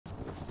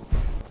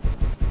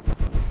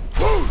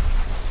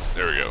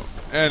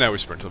And now we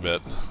sprint a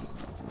bit.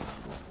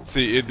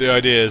 See, the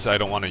idea is I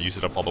don't want to use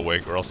it up all the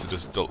way, or else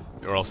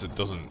it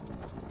doesn't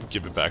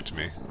give it back to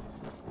me.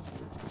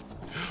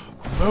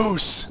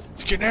 Moose!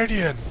 It's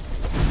Canadian!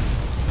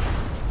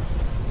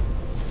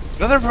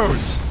 Another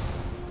moose!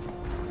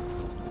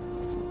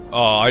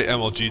 Oh, I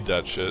MLG'd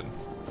that shit.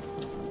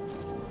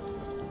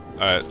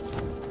 Alright.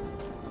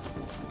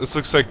 This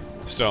looks like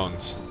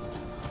stones.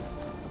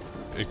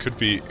 It could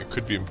be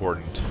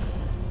important.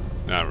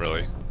 Not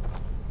really.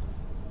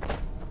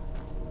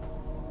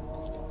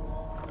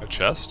 A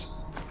chest?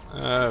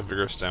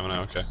 Vigor,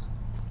 stamina, okay.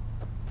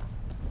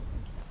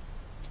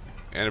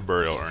 And a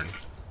burial urn.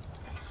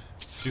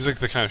 Seems like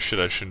the kind of shit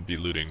I shouldn't be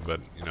looting, but,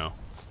 you know.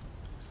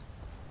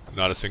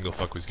 Not a single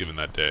fuck was given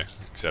that day,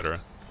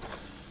 etc.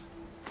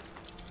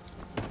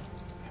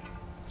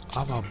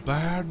 I'm a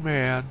bad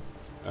man.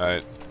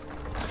 Alright.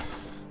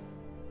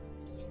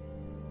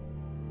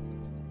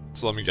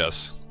 So let me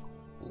guess.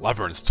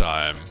 Labyrinth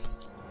time.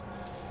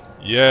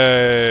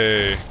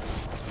 Yay!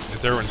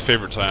 It's everyone's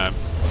favorite time.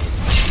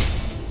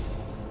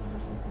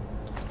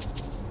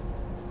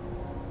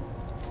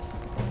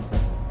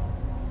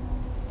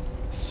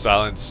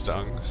 Silent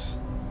stungs.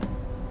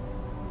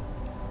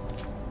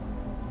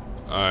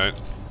 Alright.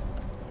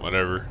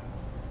 Whatever.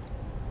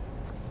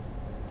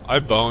 I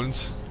have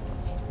bones.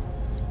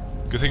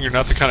 Good thing you're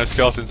not the kind of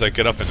skeletons that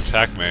get up and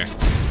attack me.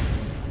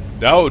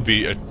 That would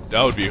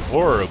be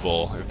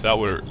horrible if that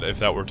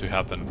were to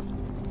happen.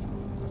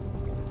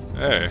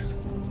 Hey.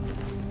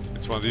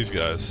 It's one of these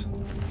guys.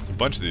 It's a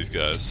bunch of these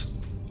guys.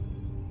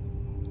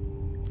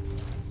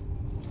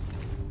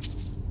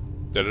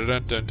 Dun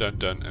dun dun dun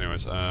dun.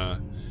 Anyways,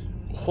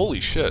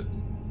 holy shit.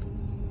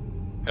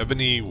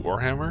 Ebony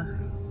Warhammer?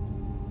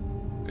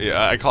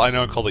 Yeah, I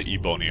know I called it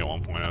Ebony at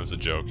one point. That was a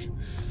joke.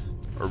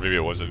 Or maybe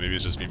it wasn't. Maybe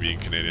it's just me being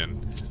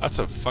Canadian. That's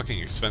a fucking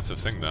expensive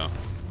thing, though.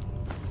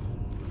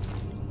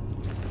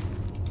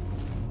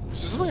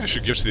 Is this something I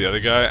should give to the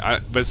other guy?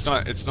 But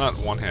it's not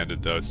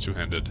one-handed, though. It's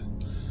two-handed.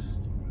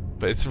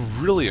 But it's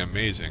really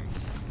amazing.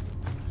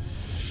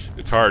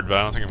 It's hard, but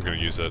I don't think I'm going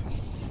to use it.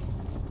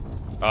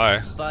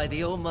 Aye. By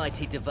the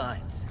almighty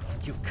divines,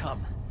 you've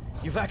come.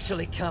 You've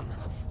actually come.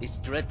 This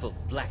dreadful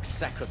black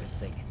sacrament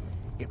thing.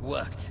 It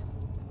worked.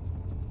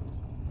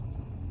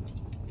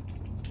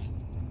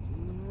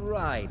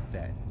 Right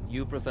then.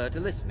 You prefer to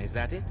listen, is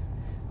that it?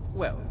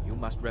 Well, you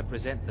must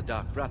represent the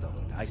Dark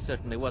Brotherhood. I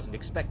certainly wasn't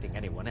expecting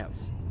anyone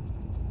else.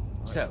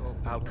 So,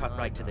 I'll cut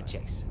right to the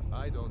chase.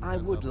 I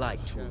would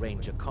like to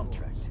arrange a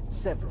contract.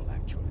 Several,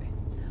 actually.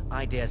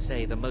 I dare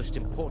say the most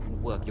important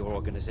work your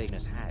organization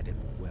has had in,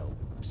 well,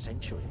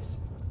 centuries.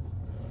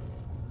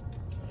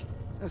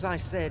 As I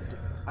said,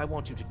 I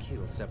want you to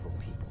kill several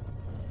people.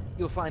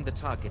 You'll find the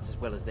targets as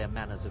well as their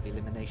manners of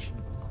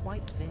elimination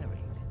quite varied.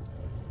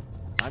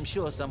 I'm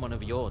sure someone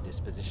of your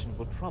disposition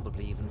will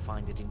probably even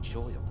find it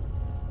enjoyable.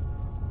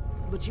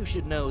 But you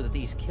should know that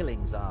these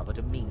killings are but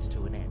a means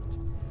to an end,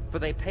 for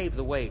they pave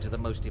the way to the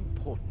most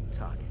important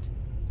target.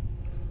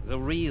 The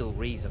real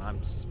reason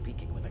I'm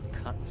speaking with a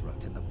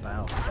cutthroat in the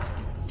bowels of this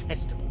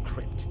detestable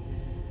crypt,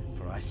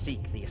 for I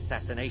seek the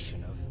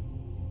assassination of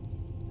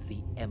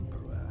the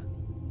Emperor.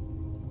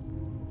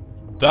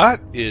 That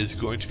is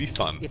going to be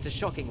fun. It's a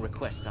shocking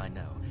request, I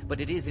know,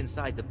 but it is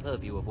inside the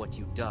purview of what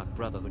you Dark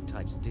Brotherhood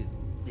types do,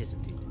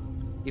 isn't it?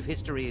 If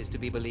history is to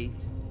be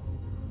believed,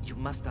 you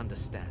must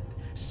understand,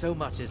 so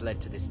much has led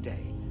to this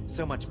day,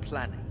 so much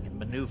planning and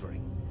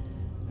maneuvering.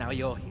 Now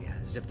you're here,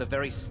 as if the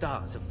very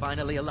stars have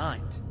finally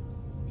aligned.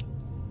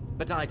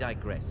 But I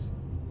digress.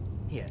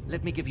 Here,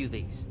 let me give you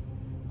these.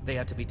 They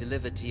are to be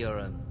delivered to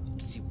your,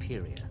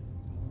 superior.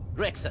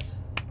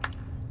 Rexus!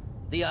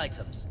 The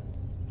items.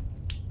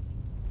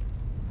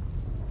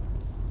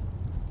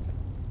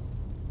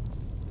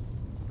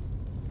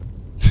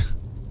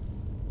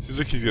 Seems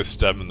like he's gonna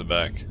stab him in the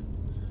back.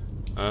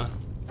 Huh?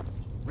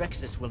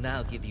 Rexus will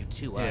now give you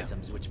two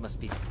items which must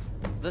be...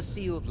 The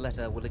sealed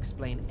letter will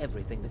explain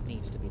everything that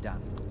needs to be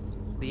done.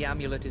 The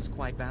amulet is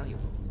quite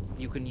valuable.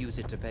 You can use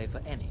it to pay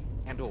for any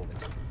and all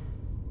its...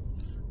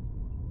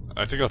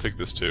 I think I'll take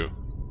this too.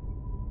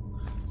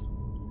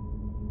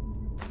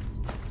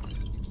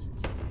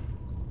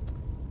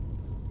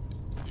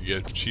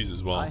 You get cheese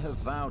as well. I have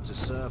vowed to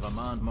serve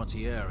Armand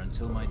Mortier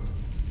until my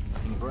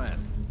breath.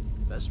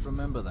 Best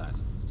remember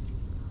that.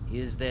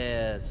 Is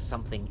there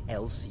something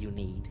else you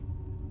need?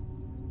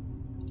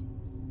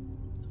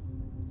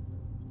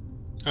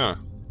 Huh.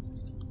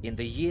 In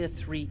the year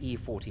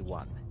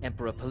 3E41,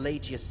 Emperor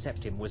Pelagius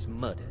Septim was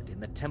murdered in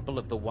the Temple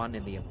of the One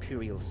in the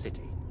Imperial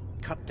City,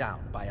 cut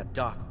down by a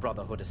Dark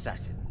Brotherhood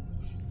assassin.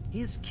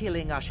 His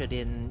killing ushered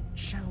in,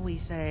 shall we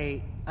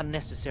say, a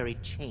necessary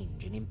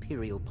change in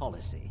Imperial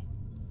policy.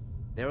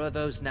 There are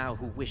those now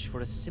who wish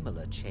for a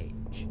similar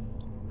change.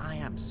 I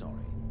am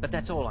sorry, but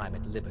that's all I'm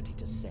at liberty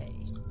to say.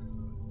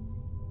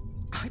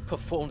 I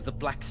performed the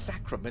Black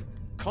Sacrament,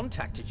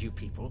 contacted you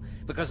people,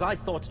 because I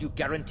thought you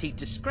guaranteed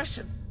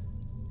discretion.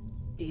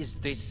 Is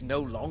this no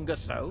longer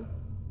so?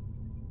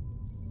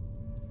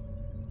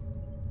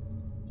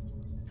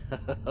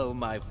 Oh,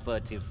 my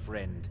furtive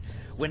friend.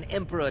 When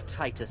Emperor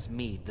Titus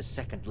Mede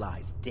II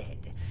lies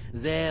dead,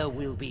 there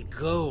will be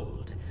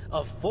gold,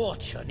 a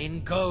fortune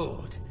in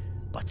gold,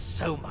 but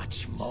so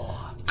much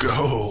more.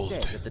 Gold!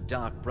 It's said that the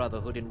Dark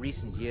Brotherhood in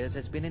recent years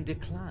has been in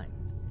decline,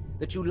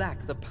 that you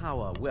lack the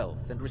power,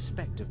 wealth, and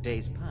respect of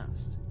days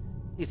past.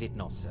 Is it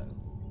not so?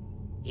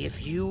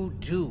 If you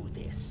do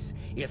this,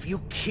 if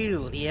you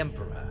kill the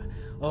Emperor,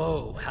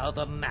 oh, how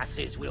the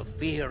masses will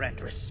fear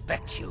and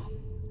respect you.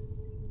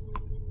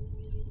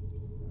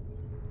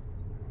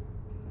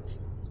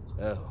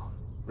 Oh,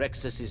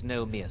 Rexus is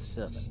no mere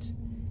servant.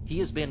 He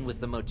has been with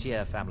the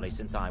Motier family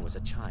since I was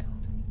a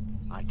child.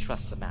 I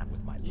trust the man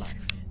with my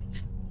life.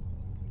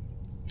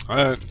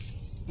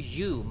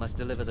 You must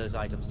deliver those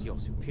items to your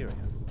superior,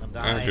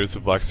 and here's the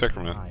Black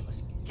Sacrament. I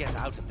must get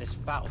out of this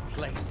foul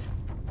place.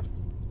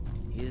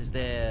 Is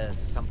there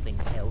something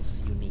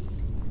else you need?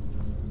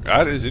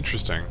 That is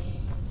interesting.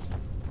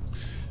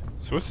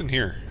 So what's in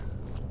here?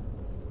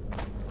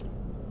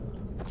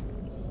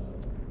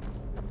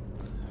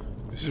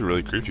 This is a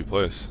really creepy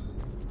place.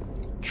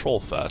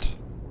 Troll fat.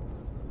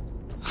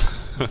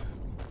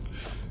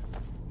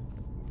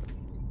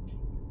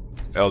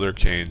 Elder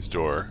Kane's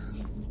door.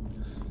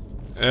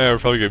 We're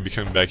probably gonna be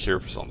coming back here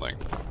for something.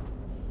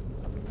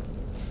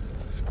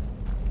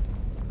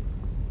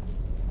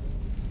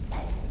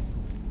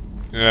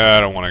 Yeah, I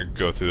don't want to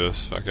go through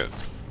this. Fuck it.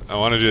 I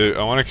want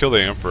to kill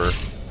the Emperor.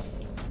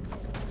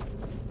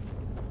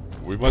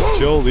 We must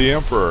kill the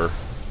Emperor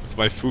with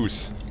my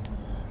foos.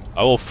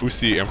 I will foos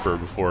the Emperor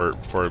before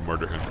I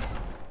murder him.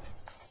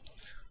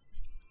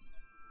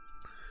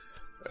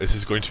 This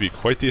is going to be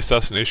quite the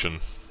assassination.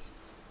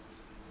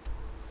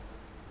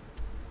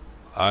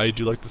 I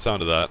do like the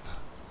sound of that.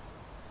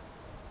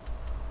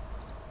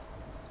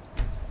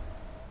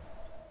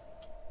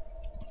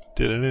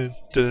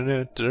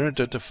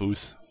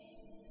 Foos.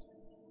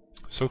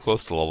 So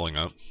close to leveling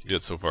up,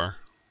 yet so far.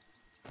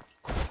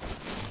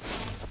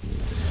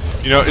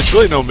 You know, it's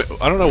really no...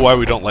 I don't know why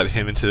we don't let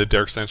him into the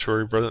Dark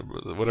Sanctuary,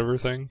 whatever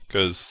thing.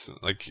 Because,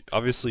 like,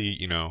 obviously,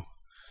 you know...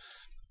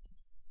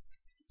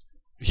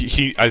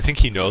 I think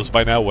he knows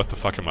by now what the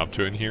fuck I'm up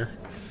to in here.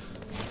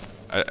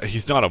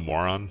 He's not a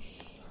moron.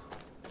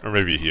 Or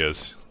maybe he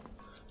is.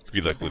 Could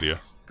be like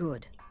Lydia.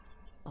 Good.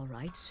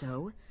 Alright,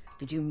 so...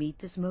 Did you meet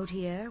this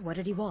Motier? What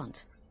did he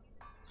want?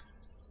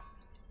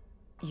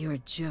 You're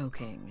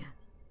joking.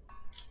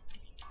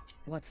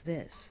 What's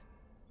this?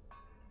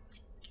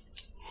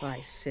 By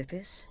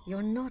Sithis,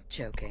 you're not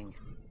joking.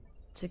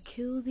 To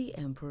kill the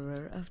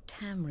Emperor of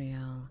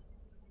Tamriel.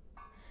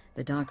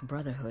 The Dark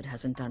Brotherhood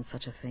hasn't done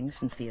such a thing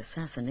since the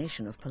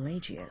assassination of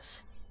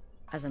Pelagius.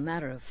 As a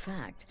matter of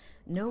fact,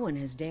 no one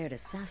has dared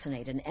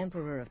assassinate an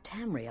Emperor of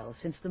Tamriel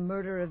since the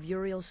murder of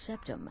Uriel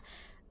Septim,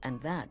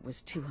 and that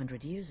was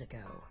 200 years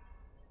ago.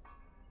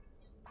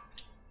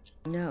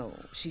 No,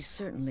 she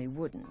certainly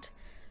wouldn't.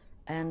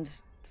 And,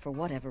 for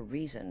whatever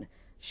reason,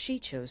 she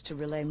chose to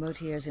relay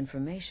Motier's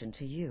information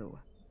to you.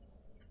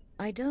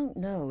 I don't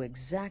know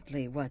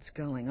exactly what's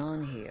going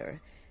on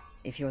here,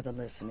 if you're the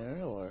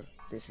listener, or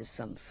this is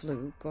some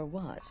fluke, or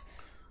what.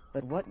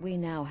 But what we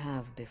now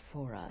have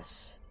before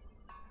us...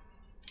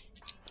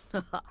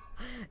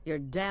 You're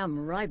damn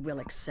right we'll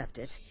accept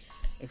it.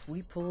 If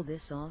we pull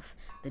this off,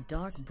 the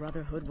Dark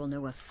Brotherhood will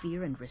know a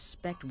fear and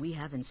respect we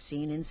haven't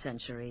seen in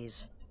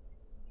centuries.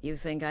 You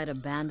think I'd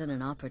abandon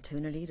an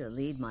opportunity to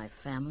lead my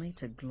family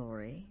to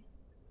glory?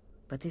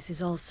 But this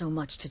is all so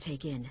much to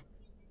take in.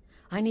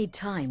 I need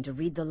time to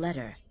read the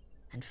letter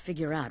and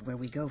figure out where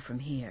we go from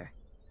here.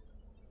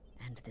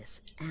 And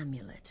this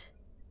amulet.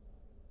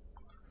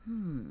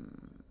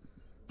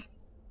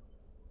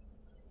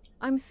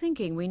 I'm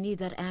thinking we need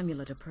that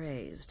amulet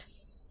appraised.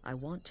 I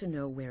want to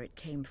know where it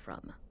came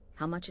from,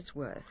 how much it's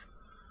worth,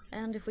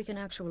 and if we can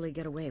actually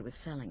get away with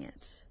selling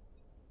it.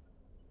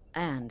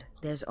 And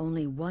there's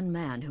only one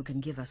man who can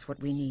give us what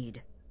we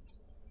need.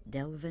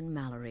 Delvin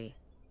Mallory.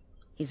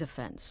 He's a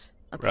fence,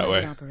 a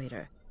private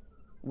operator.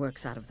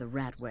 Works out of the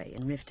Ratway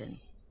in Riften.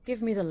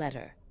 Give me the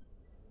letter.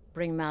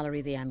 Bring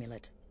Mallory the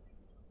amulet.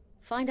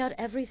 Find out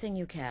everything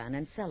you can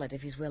and sell it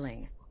if he's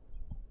willing.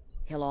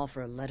 He'll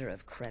offer a letter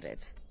of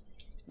credit.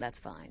 That's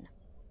fine.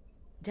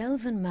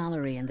 Delvin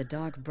Mallory and the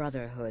Dark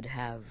Brotherhood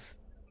have...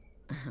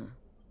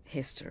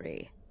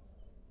 history.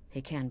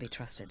 He can be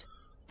trusted.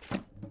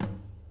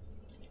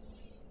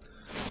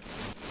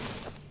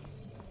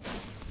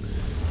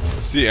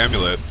 It's the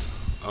amulet.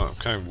 Oh,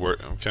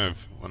 I'm kind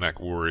of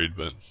not worried,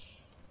 but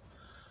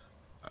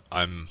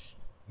I'm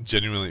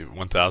genuinely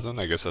 1,000.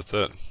 I guess that's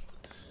it.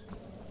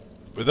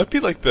 Would that be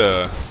like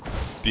the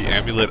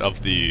amulet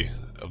of the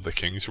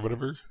kings or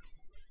whatever?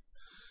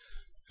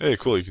 Hey,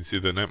 cool! You can see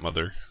the Night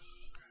Mother.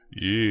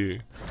 Yeah,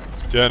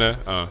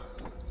 Jenna.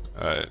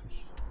 Alright.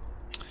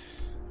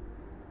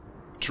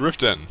 To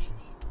Riften.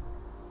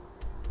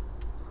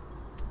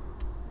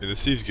 In the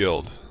Thieves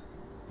Guild.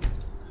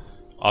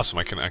 Awesome!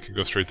 I can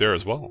go straight there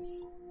as well.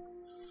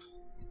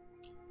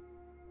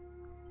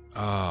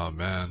 Oh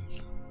man,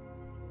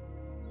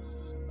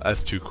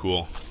 that's too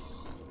cool.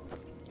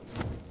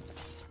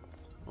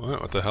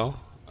 What the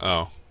hell?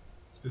 Oh.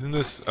 Isn't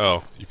this...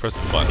 Oh, you press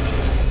the button.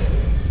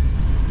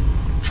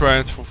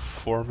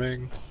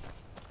 Transforming.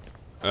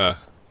 There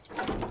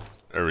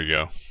we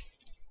go.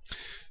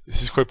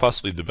 This is quite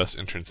possibly the best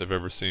entrance I've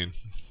ever seen.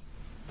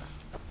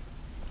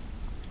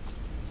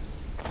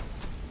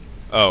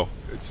 Oh,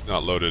 it's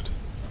not loaded.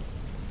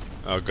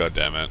 Oh, god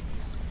damn it.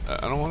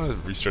 I don't want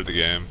to restart the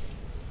game.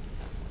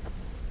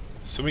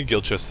 So many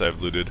guild chests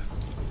I've looted.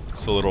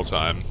 So little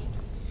time.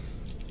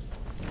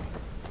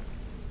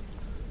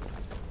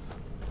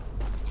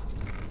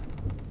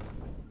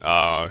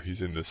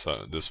 He's in this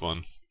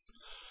one.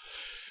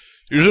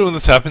 Usually when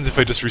this happens, if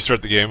I just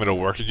restart the game, it'll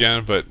work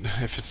again, but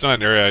if it's not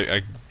an area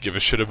I give a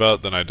shit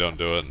about, then I don't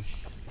do it.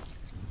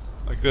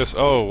 Like this.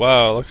 Oh,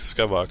 wow, look at the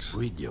skybox.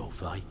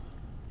 Brynjolf, eh?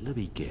 Let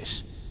me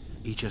guess.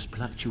 He just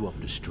plucked you off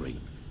the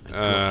street and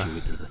dropped you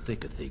into the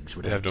thick of things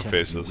They have without no telling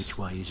you faces. which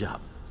way is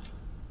up.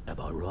 Am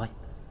I right?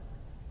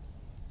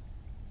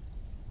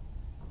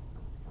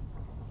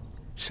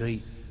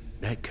 See,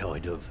 that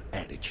kind of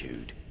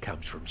attitude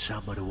comes from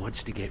someone who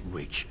wants to get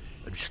rich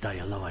and stay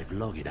alive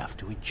long enough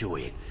to enjoy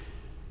it.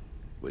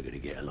 We're gonna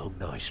get along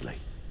nicely.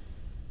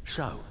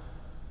 So,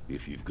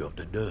 if you've got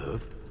the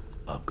nerve,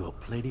 I've got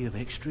plenty of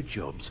extra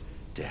jobs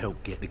to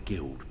help get the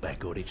guild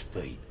back on its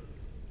feet.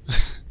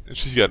 And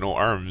she's got no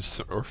arms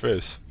or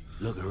face.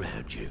 Look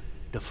around you.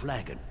 The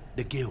flagon,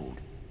 the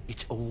guild,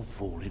 it's all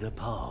falling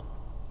apart.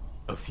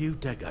 A few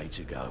decades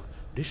ago,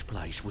 this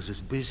place was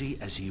as busy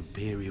as the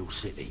Imperial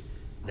City.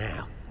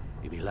 Now,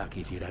 you'll be lucky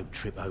if you don't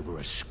trip over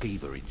a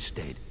skeever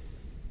instead.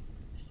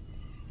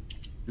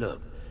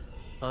 Look,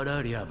 I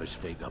know the others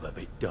think I'm a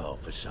bit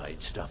daft for saying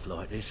stuff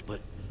like this, but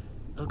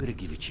I'm gonna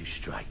give it you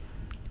straight.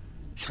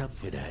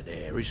 Something out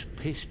there is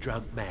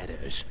piss-drunk mad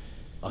at us.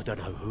 I don't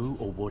know who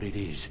or what it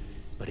is,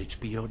 but it's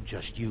beyond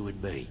just you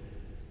and me.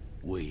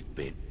 We've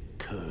been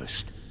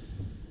cursed.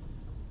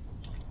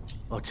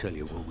 I'll tell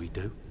you what we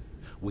do.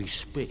 We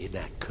spit in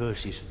that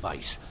curse's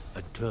face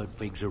and turn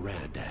things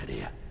around down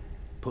here.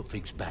 Put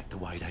things back the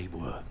way they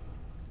were.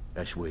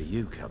 That's where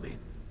you come in.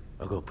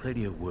 I've got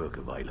plenty of work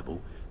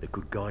available that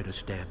could guide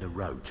us down the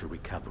road to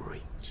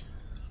recovery.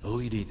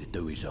 All you need to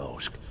do is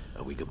ask,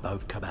 and we can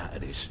both come out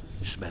of this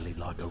smelling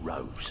like a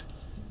rose.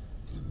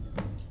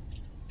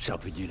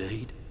 Something you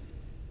need?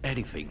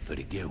 Anything for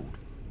the guild?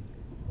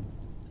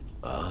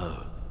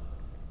 Oh,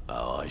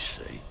 I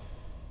see.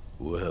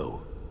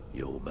 Well,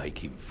 you're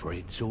making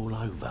friends all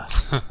over,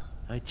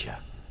 ain't ya?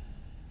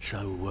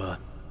 So,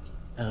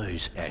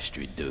 how's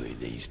Astrid doing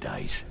these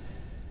days?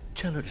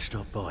 Tell her to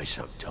stop by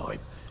sometime.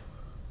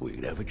 We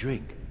can have a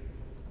drink.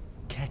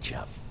 Catch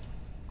up.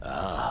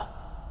 Ah,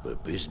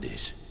 but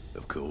business,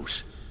 of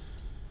course.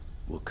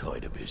 What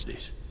kind of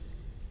business?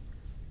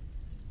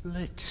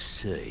 Let's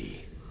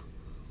see.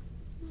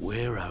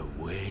 Where, oh,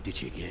 where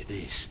did you get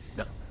this?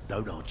 No,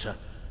 don't answer.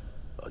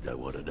 I don't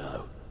want to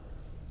know.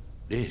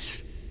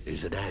 This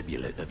is an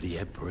amulet of the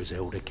Emperor's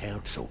Elder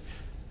Council,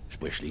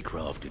 specially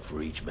crafted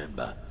for each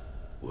member.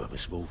 Worth a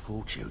small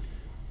fortune.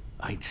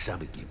 Ain't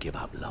something you give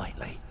up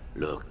lightly.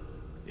 Look,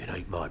 it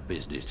ain't my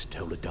business to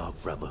tell the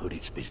Dark Brotherhood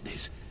its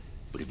business,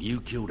 but if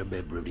you killed a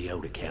member of the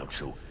Elder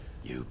Council,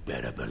 you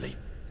better believe.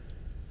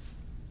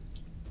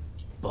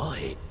 Buy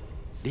it.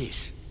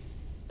 This.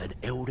 An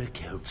Elder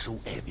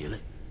Council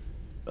amulet.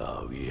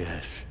 Oh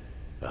yes.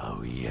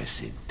 Oh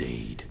yes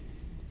indeed.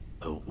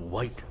 Oh,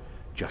 wait.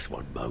 Just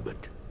one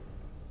moment.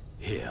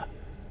 Here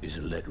is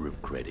a letter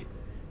of credit,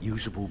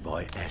 usable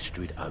by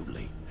Astrid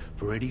only,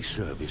 for any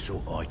service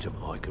or item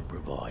I can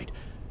provide,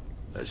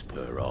 as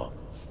per our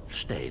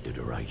standard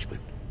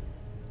arrangement.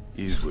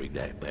 You bring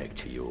that back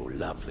to your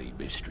lovely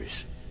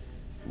mistress,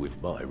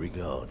 with my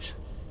regards.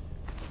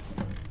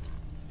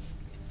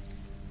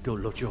 Got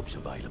a lot of jobs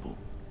available.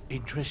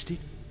 Interested?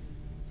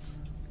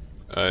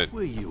 Where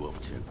are you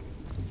off to?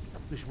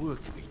 There's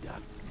work to be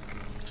done.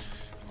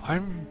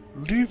 I'm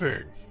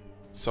leaving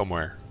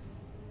somewhere.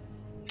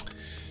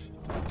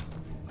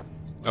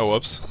 Oh,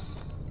 whoops.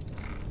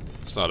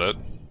 That's not it.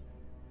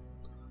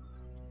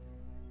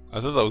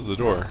 I thought that was the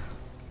door.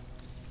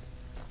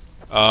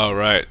 Oh,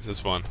 right. It's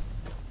this one.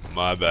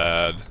 My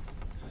bad.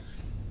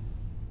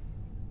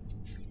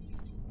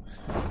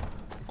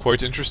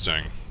 Quite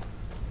interesting.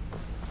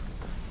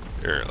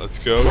 Here, let's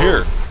go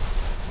here.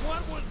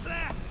 What was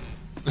that?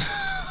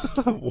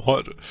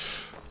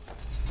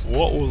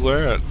 What was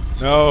that?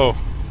 No.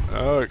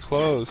 Oh, it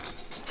closed.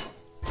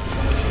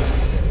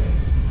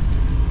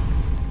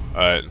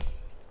 Alright.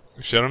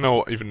 Actually, I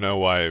don't even know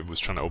why I was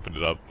trying to open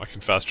it up. I can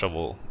fast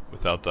travel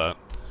without that.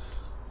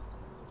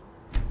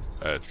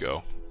 Alright, let's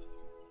go.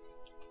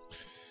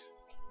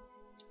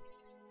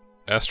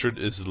 Astrid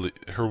is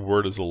her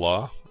word is the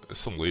law.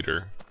 Some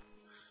leader.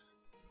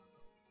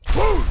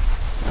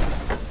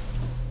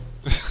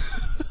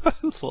 I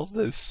love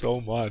this so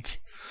much.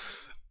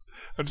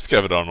 I just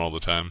have it on all the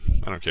time.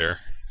 I don't care.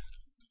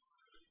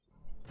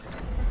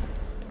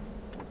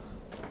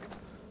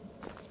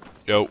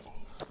 Yo.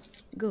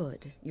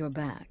 Good, you're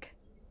back.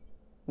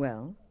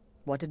 Well,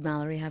 what did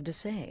Mallory have to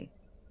say?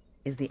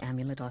 Is the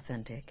amulet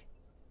authentic?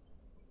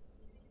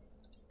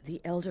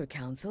 The Elder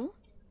Council?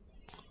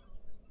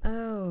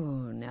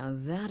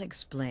 that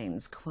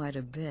explains quite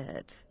a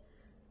bit.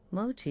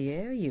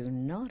 Motier, you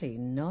naughty,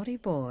 naughty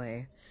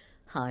boy.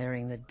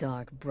 Hiring the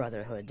Dark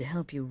Brotherhood to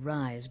help you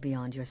rise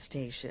beyond your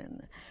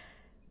station.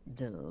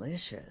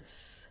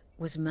 Delicious.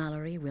 Was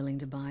Mallory willing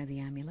to buy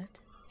the amulet?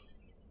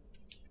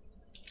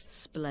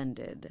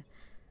 Splendid.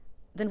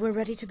 Then we're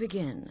ready to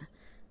begin.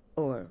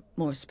 Or,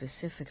 more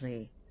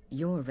specifically,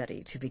 you're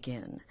ready to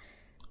begin.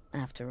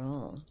 After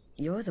all,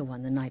 you're the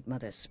one the Night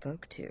Mother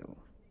spoke to.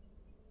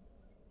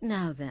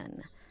 Now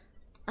then,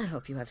 I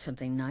hope you have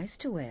something nice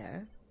to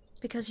wear,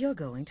 because you're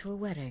going to a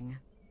wedding.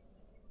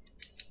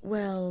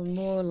 Well,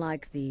 more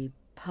like the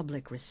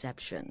public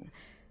reception.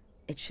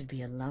 It should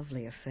be a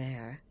lovely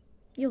affair.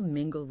 You'll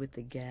mingle with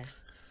the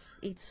guests,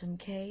 eat some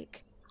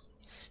cake,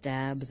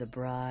 stab the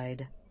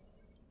bride.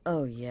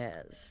 Oh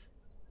yes,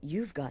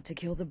 you've got to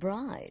kill the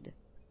bride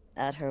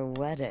at her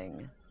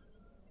wedding.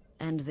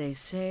 And they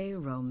say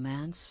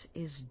romance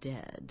is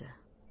dead.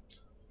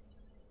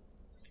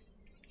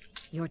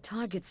 Your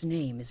target's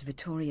name is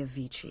Vittoria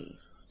Vici.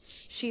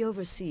 She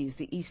oversees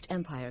the East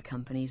Empire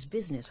Company's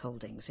business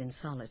holdings in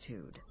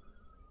Solitude.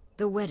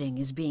 The wedding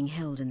is being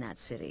held in that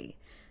city,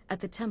 at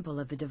the Temple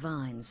of the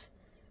Divines.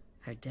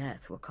 Her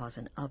death will cause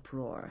an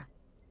uproar,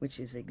 which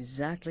is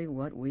exactly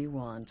what we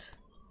want.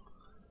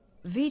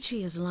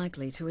 Vici is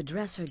likely to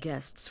address her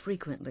guests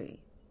frequently,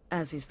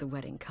 as is the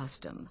wedding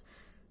custom.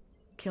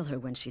 Kill her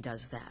when she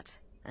does that,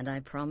 and I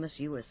promise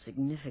you a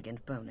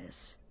significant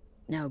bonus.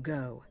 Now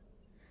go,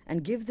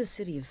 and give the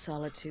City of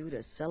Solitude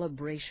a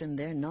celebration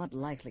they're not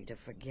likely to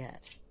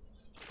forget.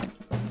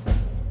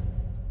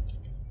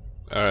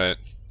 Alright.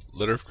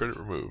 Letter of credit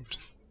removed.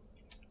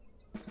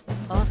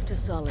 Off to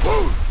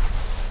Solitude.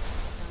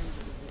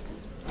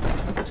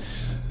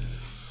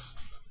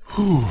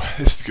 Whew,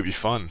 this is gonna be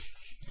fun.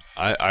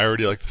 I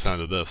already like the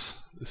sound of this.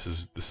 This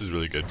is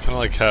really good. Kind of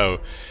like how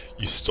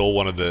you stole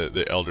one of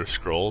the Elder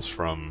Scrolls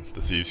from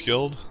the Thieves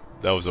Guild.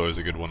 That was always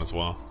a good one as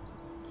well.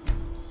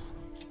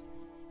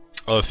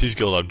 Oh, the Thieves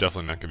Guild, I'm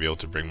definitely not gonna be able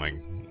to bring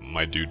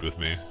my dude with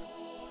me.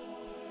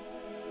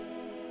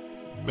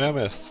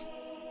 Mammoth.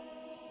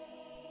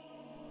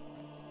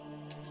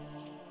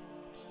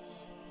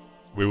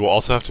 We will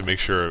also have to make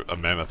sure a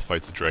mammoth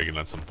fights a dragon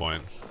at some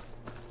point.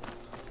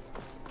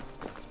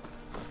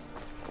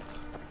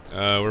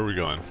 Where are we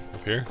going?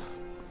 Up here?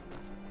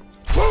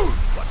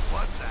 What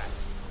was that?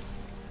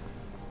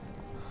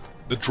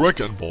 The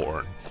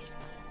Dragonborn.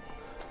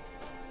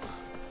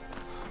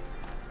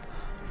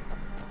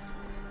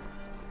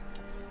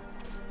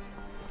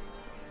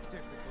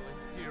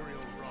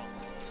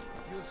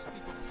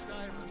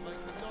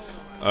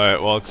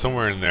 Alright, well, it's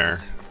somewhere in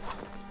there.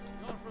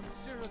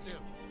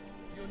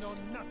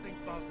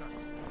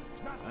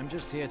 I'm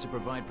just here to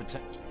provide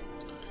protection.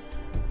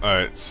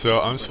 Alright, so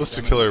I'm supposed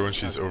to kill her when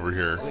she's over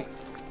here.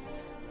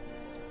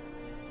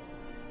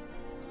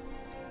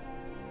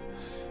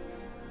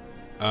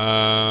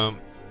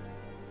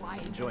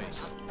 Enjoy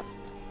yourself.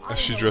 As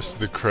she addresses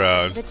the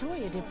crowd.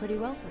 Vittoria did pretty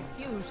well for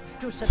us.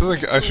 Sounds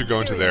like I should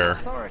go into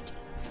there.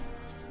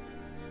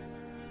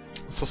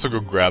 Let's also go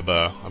grab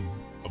a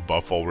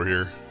buff while we're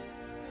here.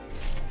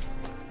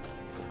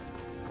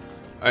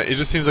 It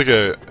just seems like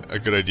a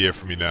good idea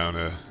for me now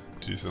to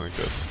do something like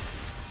this.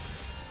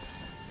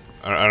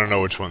 I don't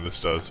know which one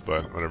this does,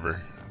 but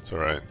whatever. It's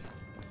alright.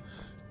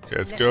 Okay,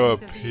 let's go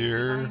up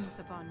here.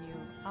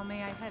 How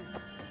may I help?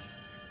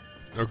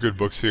 No good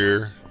books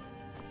here.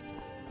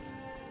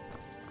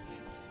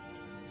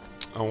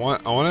 I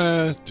want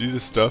to do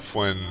this stuff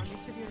when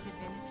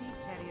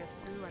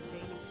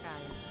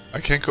I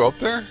can't go up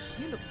there?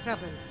 You look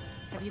troubled.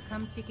 Have you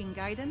come seeking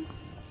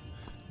guidance?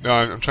 No,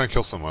 I'm trying to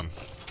kill someone.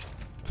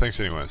 Thanks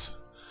anyways.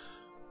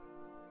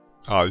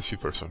 Oh, these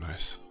people are so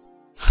nice.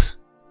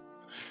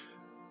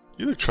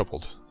 You look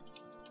troubled.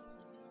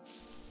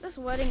 This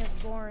wedding is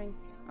boring.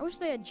 I wish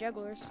they had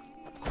jugglers.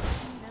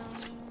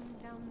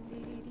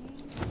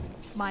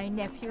 My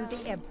nephew,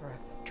 the Emperor,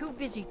 too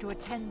busy to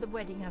attend the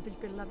wedding of his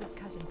beloved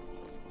cousin.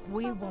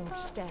 We won't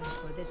stand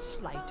for this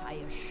slight, I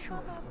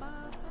assure you.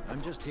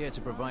 I'm just here to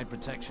provide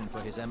protection for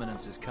His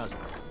Eminence's cousin.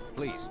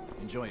 Please,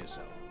 enjoy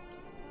yourself.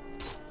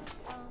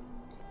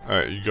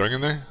 Alright, you going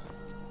in there?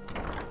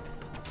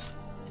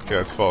 Okay,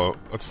 let's follow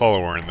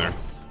her in there.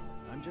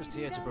 I'm just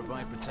here to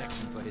provide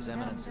protection for His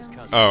Eminence's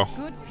cousin. Oh.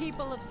 Good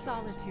people of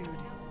Solitude.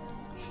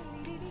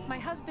 My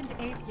husband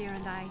Aesgeir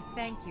and I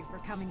thank you for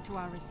coming to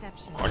our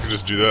reception. I can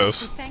just do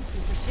this. Thank you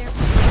for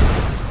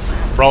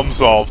sharing. Problem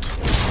solved.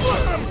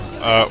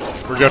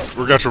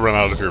 We're got to run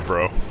out of here,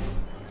 bro.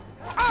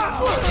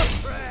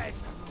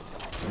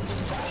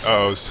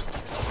 Uh-ohs.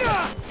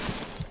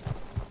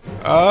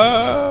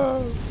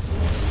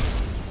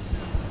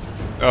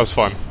 That was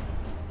fun.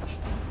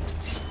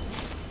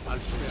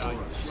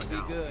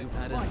 You've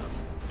had enough.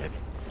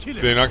 Do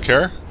they not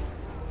care?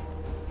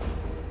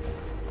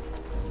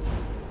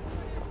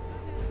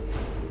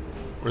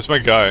 Where's my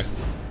guy?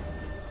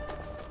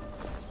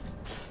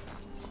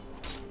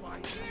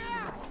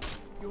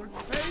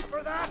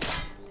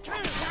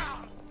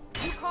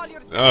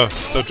 Oh,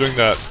 stop doing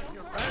that.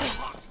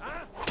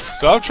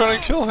 Stop trying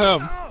to kill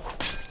him.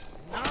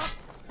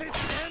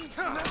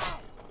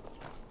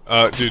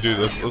 Dude,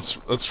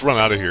 let's run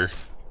out of here.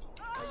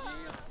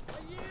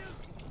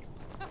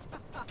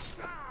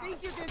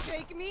 Think you can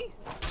take me?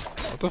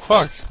 What the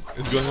fuck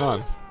is going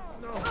on?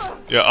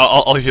 Yeah,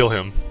 I'll heal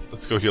him.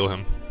 Let's go heal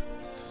him.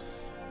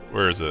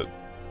 Where is it?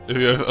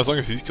 As long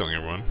as he's killing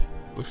everyone.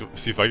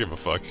 See if I give a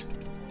fuck.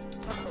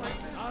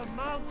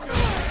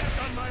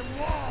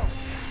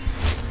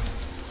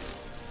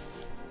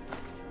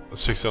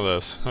 Let's take some of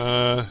this.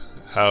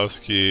 House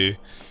key.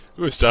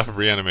 Ooh, a staff of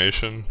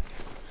reanimation.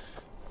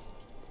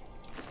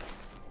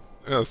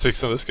 Yeah, let's take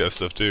some of this guy's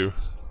stuff too.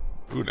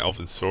 Ooh, an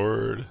elfin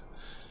sword.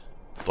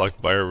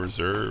 Black Bio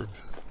Reserve.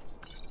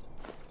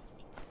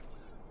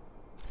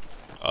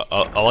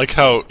 I like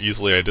how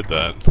easily I did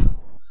that.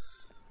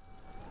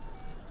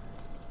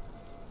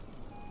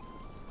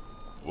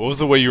 What was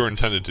the way you were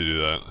intended to do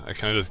that? I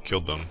kinda just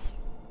killed them.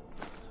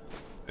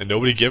 And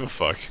nobody gave a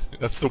fuck.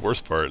 That's the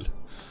worst part.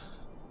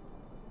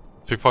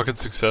 Pickpocket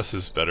success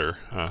is better,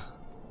 huh?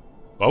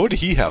 Why would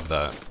he have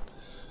that?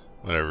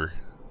 Whatever.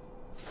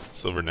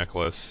 Silver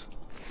necklace.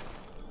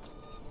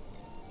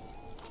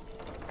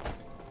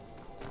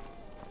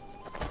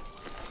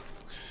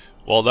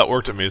 Well, that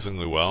worked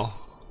amazingly well.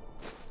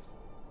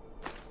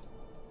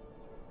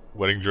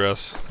 Wedding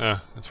dress.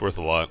 It's worth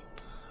a lot.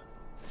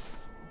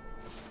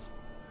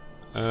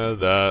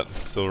 That.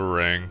 Silver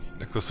ring.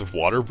 Necklace of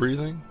water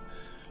breathing?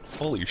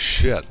 Holy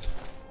shit.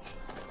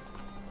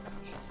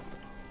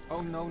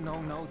 Oh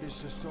no,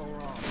 this is so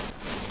wrong.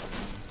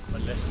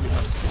 Unless we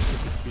have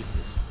specific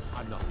business,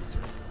 I'm not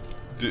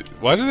interested. Dude,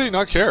 why do they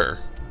not care?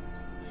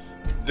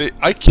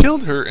 I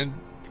killed her and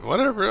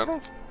whatever, I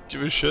don't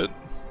give a shit.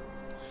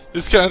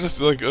 It's kinda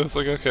just like, it's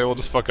like, okay, we'll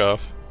just fuck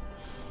off.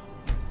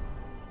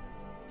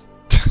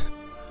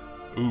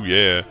 Ooh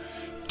yeah.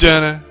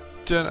 Dunna,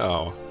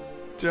 oh.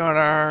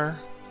 Dunna.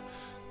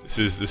 This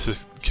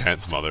is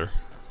Kant's mother.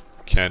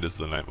 Kant is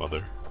the Night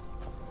Mother.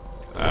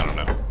 I don't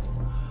know.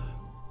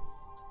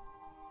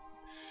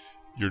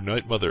 Your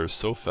Night Mother is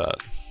so fat.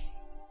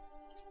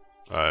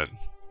 Alright.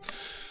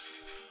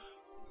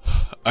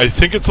 I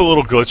think it's a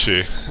little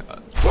glitchy.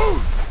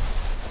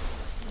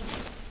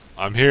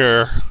 I'm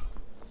here.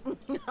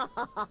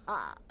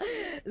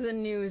 The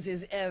news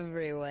is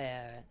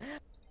everywhere.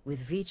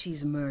 With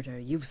Vici's murder,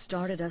 you've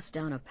started us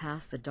down a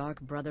path the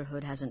Dark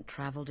Brotherhood hasn't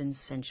traveled in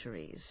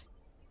centuries.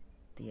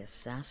 The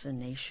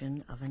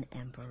assassination of an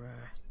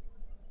emperor.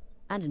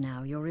 And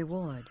now your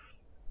reward.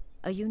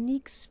 A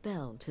unique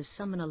spell to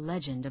summon a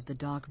legend of the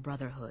Dark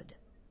Brotherhood.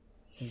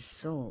 His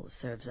soul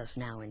serves us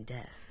now in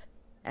death,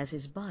 as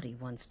his body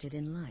once did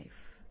in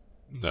life.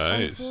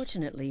 Nice.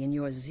 Unfortunately, in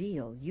your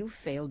zeal, you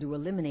failed to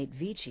eliminate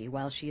Vici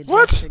while she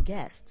addressed her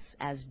guests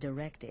as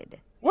directed.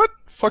 What?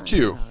 Fuck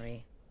you.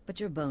 Sorry, but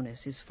your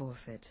bonus is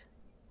forfeit.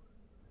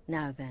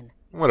 Now then.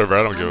 Whatever,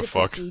 I don't give a Time to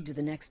fuck. proceed to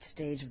the next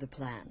stage of the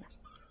plan.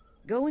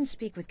 Go and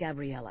speak with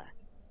Gabriella.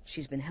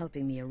 She's been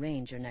helping me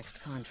arrange your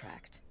next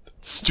contract.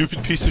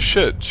 Stupid piece of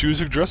shit. She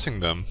was addressing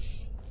them.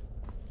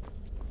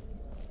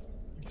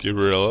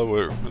 Gabriella,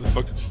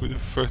 who the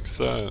fuck's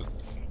that?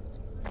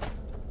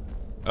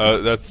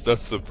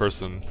 That's the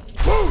person.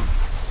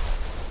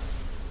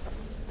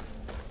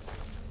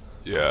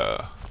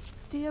 Yeah.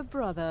 Dear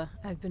brother,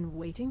 I've been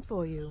waiting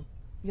for you.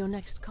 Your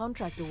next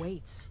contract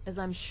awaits, as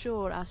I'm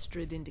sure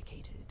Astrid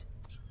indicated.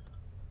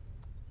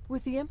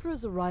 With the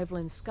Emperor's arrival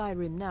in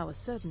Skyrim now a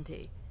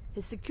certainty,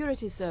 his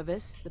security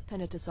service, the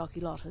Penitus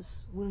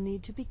Oculatus, will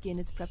need to begin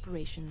its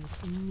preparations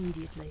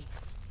immediately.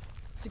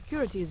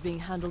 Security is being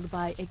handled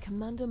by a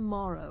Commander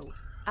Morrow.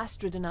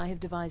 Astrid and I have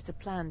devised a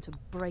plan to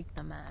break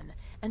the man,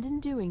 and in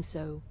doing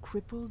so,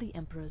 cripple the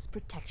Emperor's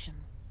protection.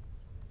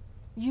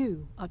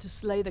 You are to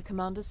slay the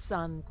Commander's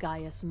son,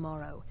 Gaius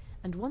Morrow,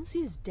 and once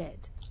he is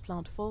dead,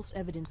 plant false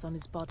evidence on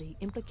his body,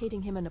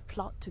 implicating him in a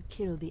plot to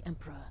kill the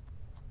Emperor.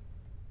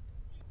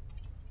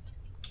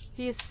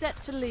 He is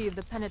set to leave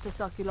the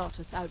Penitus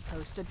Oculatus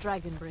outpost at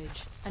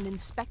Dragonbridge, and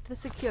inspect the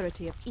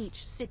security of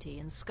each city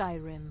in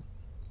Skyrim.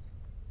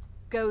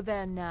 Go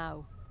there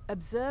now.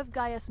 Observe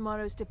Gaius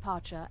Morrow's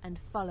departure and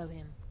follow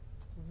him.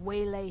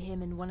 Waylay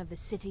him in one of the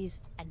cities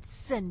and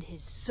send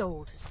his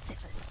soul to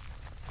Sithis.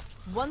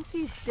 Once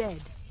he's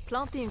dead,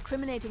 plant the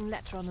incriminating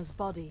letter on his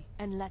body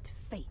and let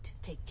fate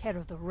take care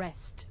of the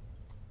rest.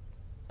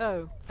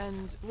 Oh,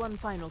 and one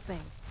final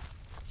thing.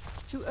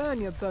 To earn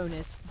your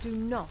bonus, do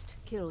not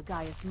kill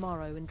Gaius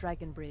Morrow in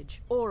Dragonbridge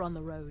or on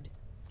the road.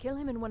 Kill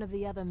him in one of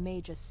the other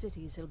major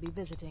cities he'll be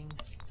visiting.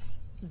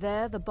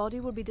 There, the body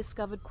will be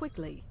discovered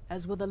quickly,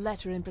 as will the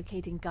letter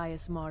implicating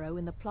Gaius Morrow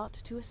in the plot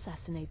to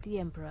assassinate the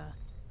Emperor.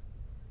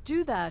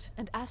 Do that,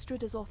 and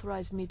Astrid has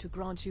authorized me to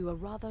grant you a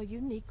rather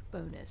unique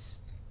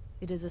bonus.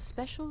 It is a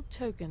special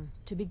token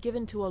to be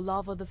given to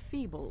Olava the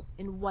Feeble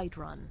in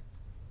Whiterun.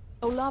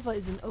 Olava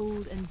is an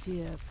old and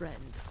dear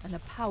friend, and a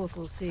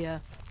powerful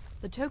seer.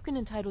 The token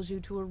entitles you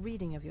to a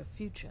reading of your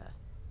future.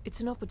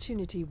 It's an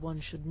opportunity one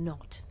should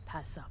not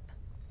pass up.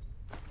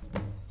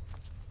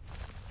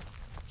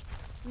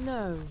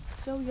 No,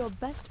 so your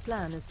best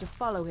plan is to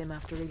follow him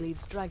after he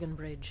leaves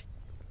Dragonbridge.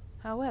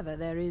 However,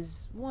 there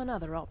is one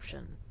other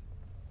option.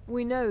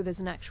 We know there's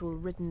an actual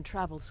written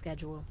travel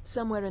schedule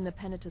somewhere in the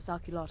Penitus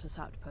Oculatus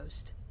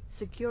outpost.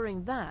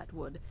 Securing that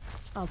would,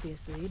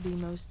 obviously, be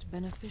most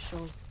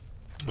beneficial.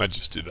 Might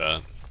just do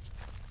that.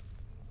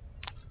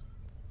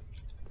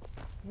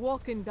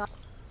 Walk in gu-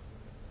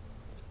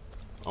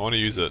 I want to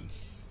use it.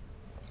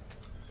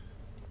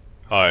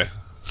 Hi.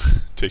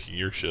 Taking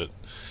your shit.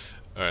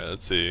 Alright,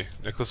 let's see.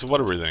 Necklace of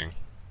Water Breathing.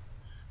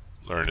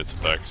 Learn its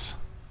effects.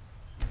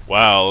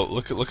 Wow,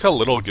 look how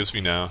little it gives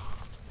me now.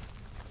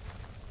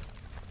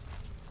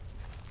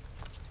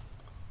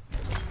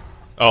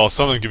 Oh,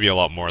 some of them give me a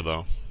lot more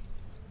though.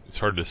 It's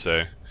hard to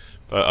say.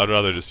 But I'd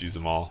rather just use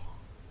them all.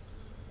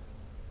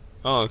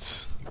 Oh,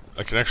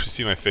 I can actually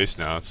see my face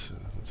now. It's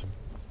a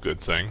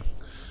good thing.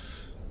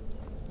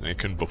 And I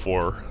couldn't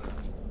before.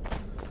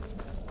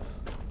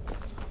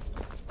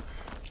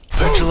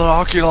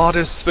 Angela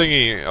Oculatus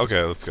thingy!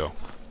 Okay, let's go.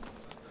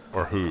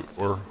 Or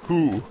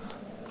who?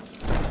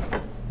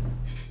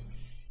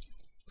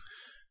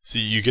 See,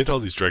 you get all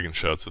these dragon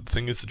shouts, but the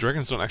thing is, the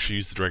dragons don't actually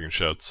use the dragon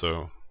shouts,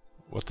 so...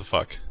 What the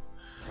fuck?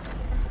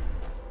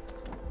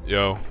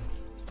 Yo.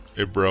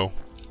 Hey, bro.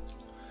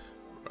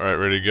 Alright,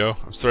 ready to go?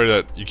 I'm sorry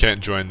that you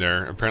can't join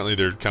there. Apparently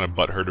they're kind of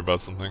butthurt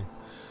about something.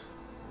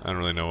 I don't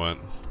really know what.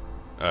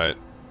 Alright.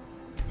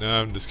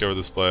 Now I'm discover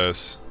this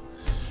place.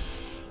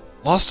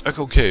 Lost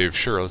Echo Cave.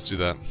 Sure, let's do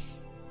that.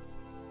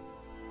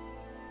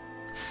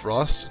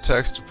 Frost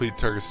attacks deplete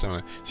target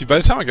stamina. See, by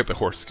the time I get the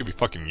horse, it's gonna be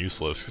fucking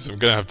useless, because I'm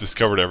gonna have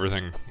discovered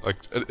everything. Like,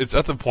 it's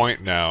at the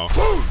point now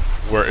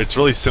where it's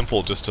really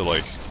simple just to,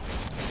 like...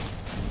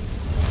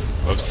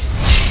 Whoops.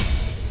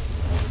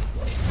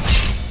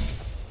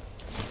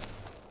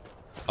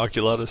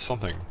 Oculatus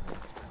something.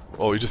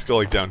 Well, we just go,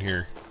 like, down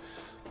here.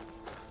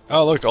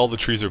 Oh, look, all the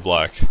trees are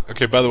black.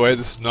 Okay, by the way,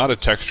 this is not a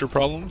texture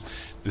problem.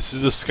 This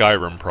is a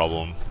Skyrim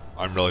problem,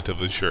 I'm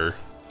relatively sure.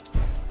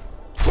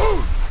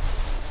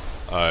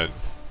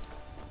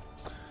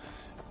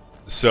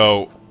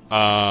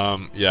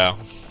 Yeah.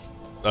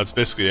 That's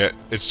basically it.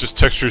 It's just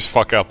textures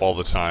fuck up all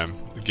the time.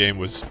 The game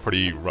was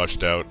pretty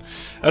rushed out.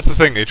 That's the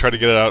thing, they tried to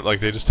get it out,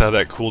 like, they just had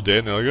that cool day,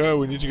 and they're like, oh,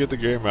 we need to get the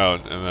game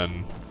out, and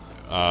then,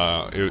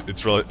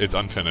 it's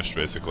unfinished,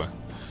 basically.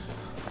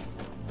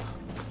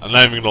 I'm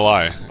not even gonna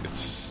lie,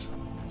 it's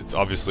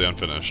obviously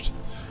unfinished.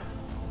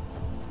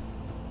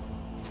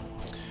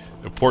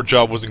 The port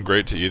job wasn't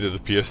great to either the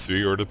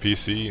PS3 or the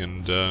PC,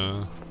 and,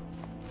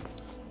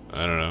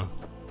 I don't know.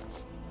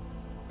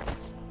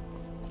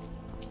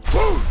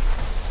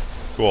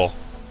 Cool.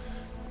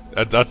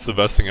 That's the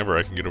best thing ever,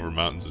 I can get over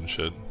mountains and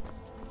shit.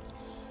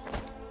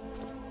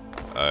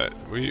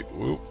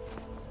 Whoop.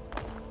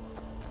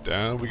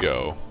 Down we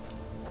go.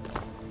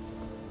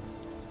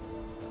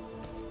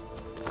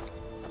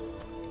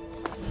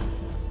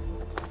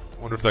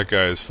 Wonder if that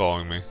guy is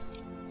following me.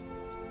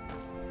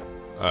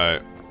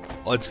 Alright.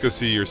 Let's go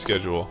see your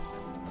schedule.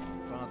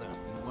 Father,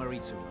 you worry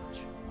too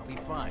much. I'll be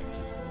fine.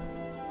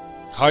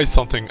 Hi,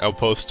 something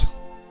outpost.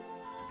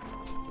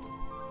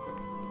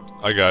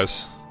 Hi,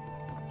 guys.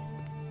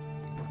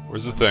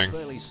 Where's the thing? I'm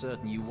fairly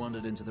certain you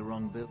wandered into the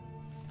wrong bit.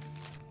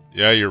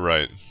 Yeah, you're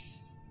right.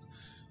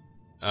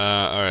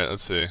 Alright,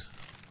 let's see.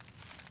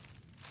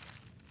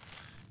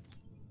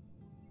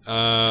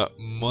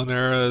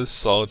 Monera's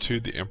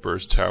Solitude, the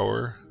Emperor's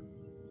Tower.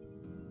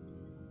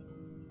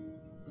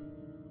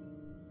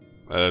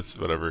 That's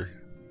whatever.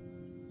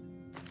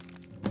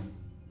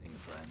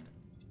 Friend.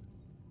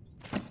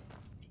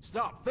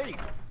 Stop, thief!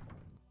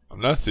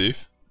 I'm not a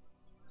thief.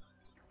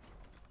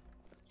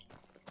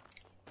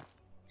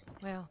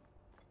 Well,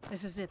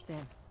 this is it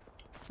then.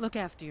 Look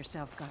after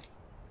yourself, guy.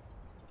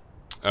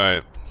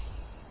 Alright.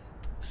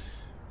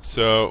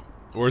 So,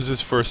 where's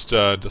his first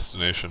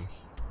destination?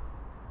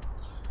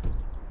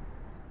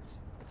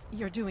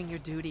 You're doing your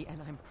duty,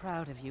 and I'm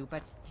proud of you,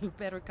 but you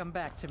better come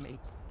back to me.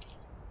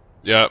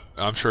 Yeah,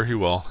 I'm sure he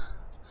will.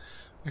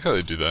 I like how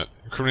they do that.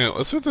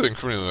 Let's see what the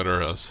incriminating letter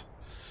has.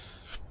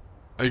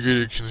 I agree to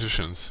your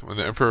conditions. When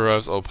the Emperor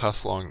arrives, I'll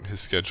pass along his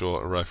schedule,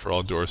 arrive for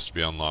all doors to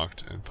be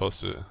unlocked, and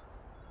post it.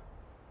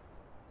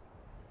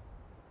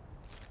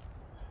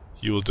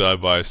 You will die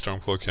by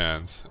Stormcloak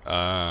hands.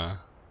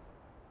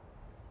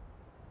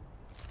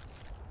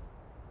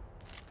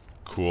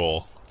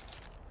 Cool.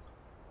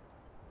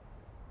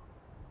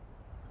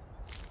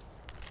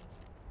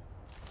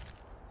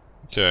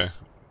 Okay.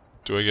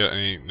 Do I get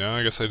any? No,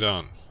 I guess I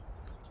don't.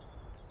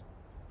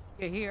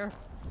 You hear?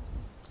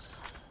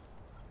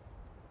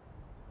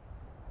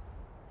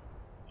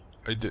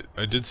 I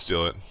did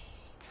steal it.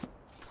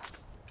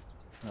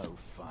 Oh,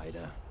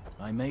 Fider.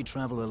 I may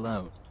travel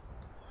alone.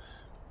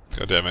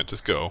 God damn it,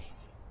 just go.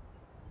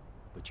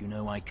 But you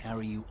know I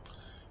carry you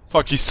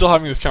Fuck, he's still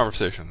having this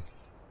conversation.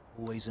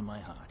 always in my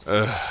heart.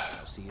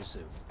 I'll see you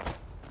soon.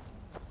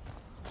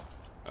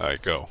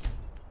 Alright, go.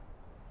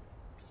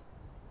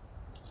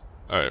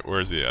 Alright, where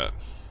is he at?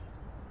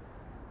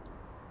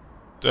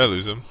 Did I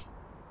lose him?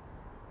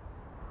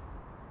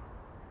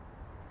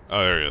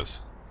 Oh, there he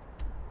is.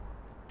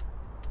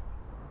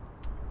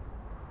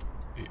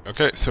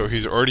 Okay, so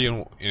he's already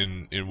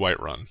in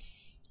Whiterun.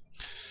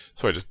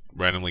 So I just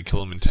randomly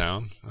kill him in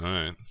town?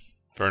 Alright.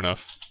 Fair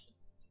enough.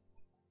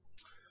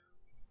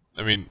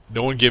 I mean,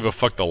 no one gave a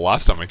fuck the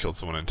last time I killed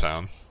someone in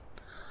town.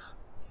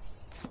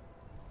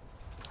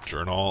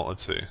 Journal,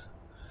 let's see.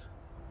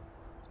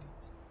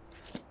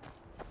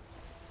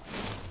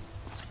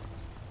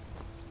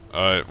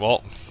 Alright,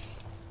 well.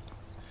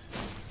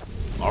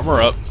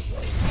 Armor up.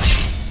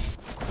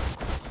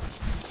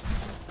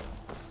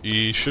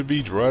 He should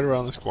be right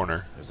around this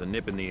corner. There's a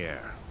nip in the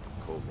air.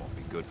 Cold won't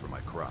be good for my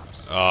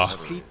crops.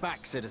 Keep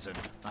back, citizen.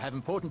 I have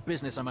important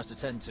business I must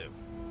attend to.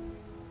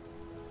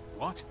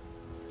 What?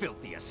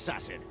 Filthy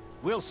assassin.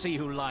 We'll see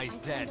who lies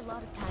dead. A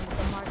lot of time at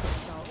the market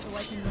stall so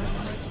I can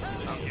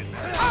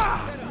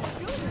learn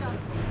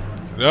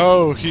emergencies.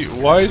 No,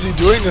 why is he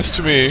doing this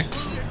to me?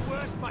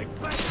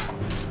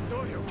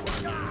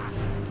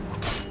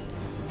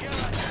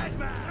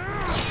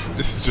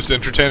 This is just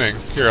entertaining.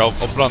 Here, I'll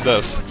put on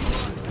this.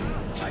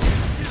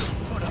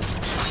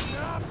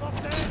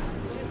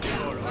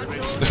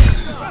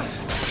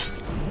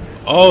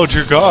 Oh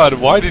dear God,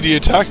 why did he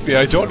attack me?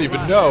 I don't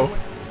even know.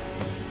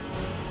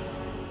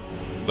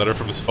 Letter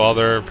from his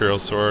father, Imperial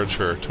Sword,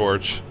 or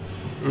torch.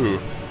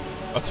 Ooh,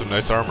 that's some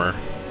nice armor.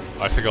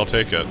 I think I'll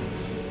take it.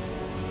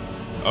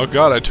 Oh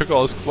God, I took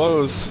all his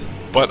clothes,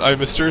 but I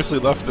mysteriously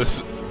left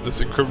this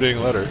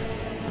incriminating letter.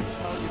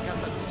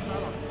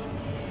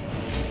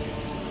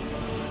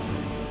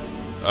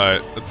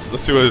 Alright,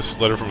 let's see what his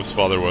letter from his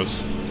father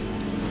was.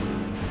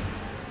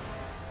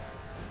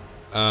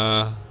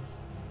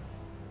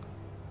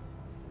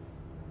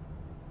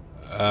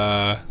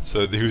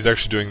 So he was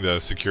actually doing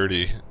the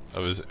security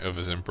of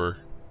his emperor.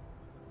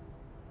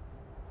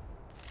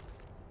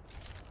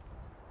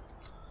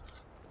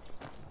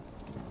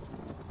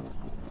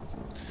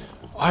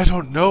 I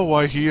don't know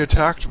why he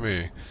attacked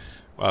me.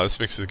 Wow, this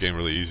makes the game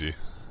really easy.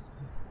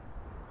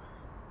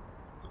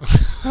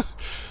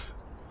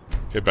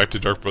 Okay, back to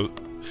Dark Brother.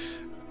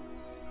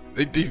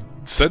 They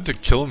said to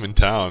kill him in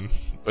town,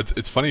 but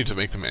it's funny to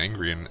make them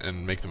angry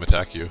and make them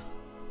attack you.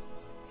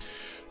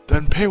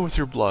 Then pay with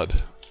your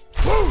blood.